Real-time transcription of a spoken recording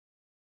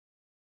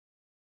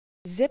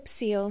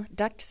ZipSeal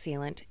duct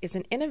sealant is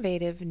an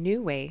innovative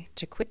new way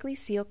to quickly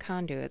seal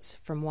conduits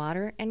from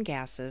water and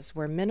gases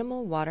where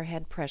minimal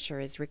waterhead pressure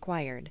is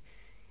required.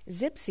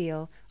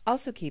 ZipSeal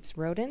also keeps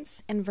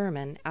rodents and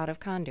vermin out of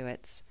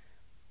conduits.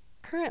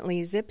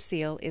 Currently,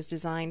 ZipSeal is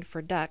designed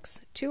for ducts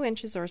 2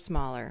 inches or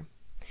smaller.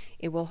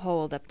 It will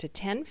hold up to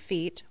 10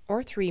 feet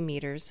or 3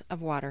 meters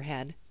of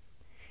waterhead.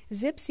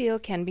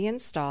 ZipSeal can be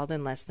installed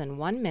in less than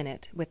 1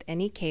 minute with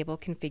any cable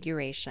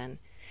configuration.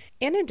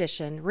 In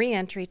addition,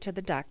 re-entry to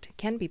the duct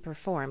can be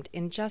performed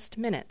in just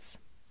minutes.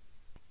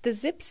 The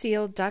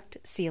ZipSeal duct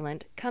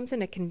sealant comes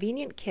in a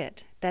convenient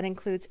kit that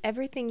includes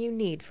everything you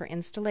need for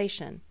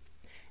installation: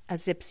 a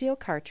ZipSeal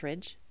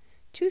cartridge,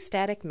 2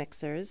 static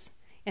mixers,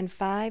 and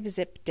 5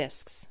 zip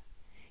discs.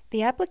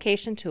 The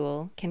application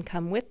tool can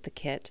come with the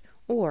kit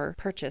or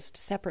purchased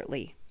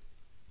separately.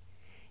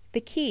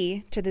 The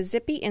key to the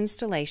zippy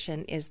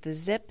installation is the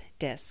zip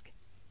disc.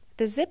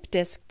 The zip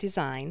disc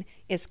design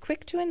is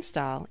quick to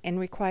install and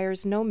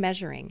requires no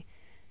measuring.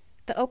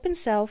 The open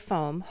cell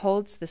foam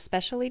holds the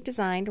specially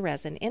designed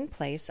resin in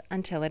place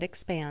until it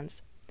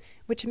expands,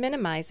 which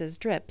minimizes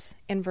drips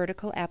in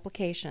vertical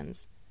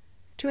applications.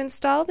 To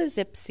install the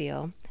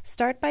ZipSeal,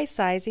 start by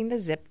sizing the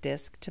zip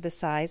disc to the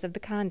size of the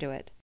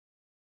conduit.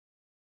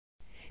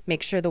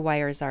 Make sure the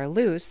wires are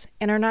loose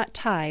and are not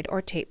tied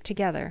or taped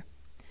together.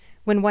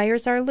 When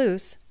wires are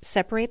loose,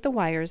 separate the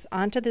wires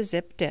onto the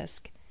zip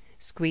disc.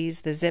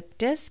 Squeeze the zip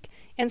disc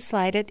and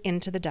slide it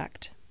into the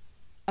duct.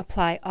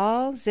 Apply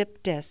all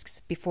zip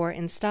discs before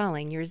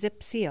installing your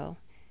ZipSeal.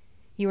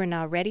 You are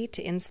now ready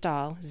to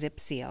install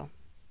ZipSeal.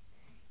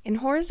 In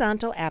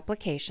horizontal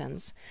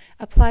applications,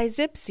 apply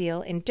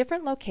ZipSeal in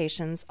different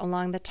locations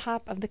along the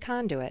top of the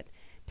conduit.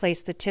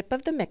 Place the tip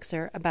of the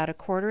mixer about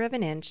 1/4 of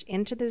an inch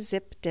into the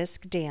zip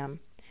disc dam.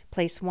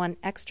 Place 1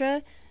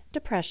 extra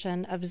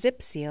depression of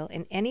ZipSeal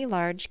in any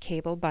large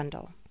cable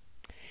bundle.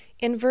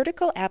 In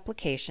vertical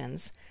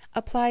applications,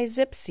 apply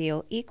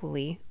ZipSeal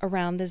equally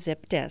around the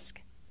zip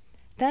disc.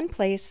 Then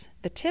place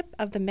the tip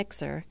of the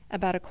mixer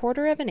about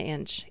 1/4 of an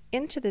inch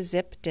into the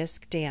zip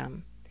disc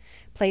dam.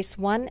 Place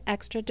 1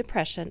 extra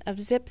depression of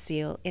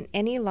ZipSeal in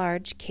any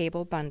large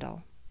cable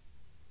bundle.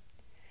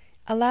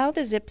 Allow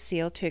the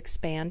ZipSeal to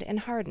expand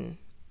and harden.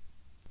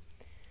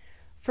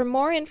 For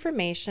more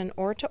information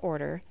or to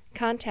order,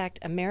 contact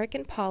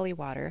American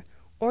Polywater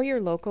or your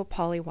local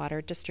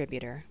Polywater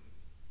distributor.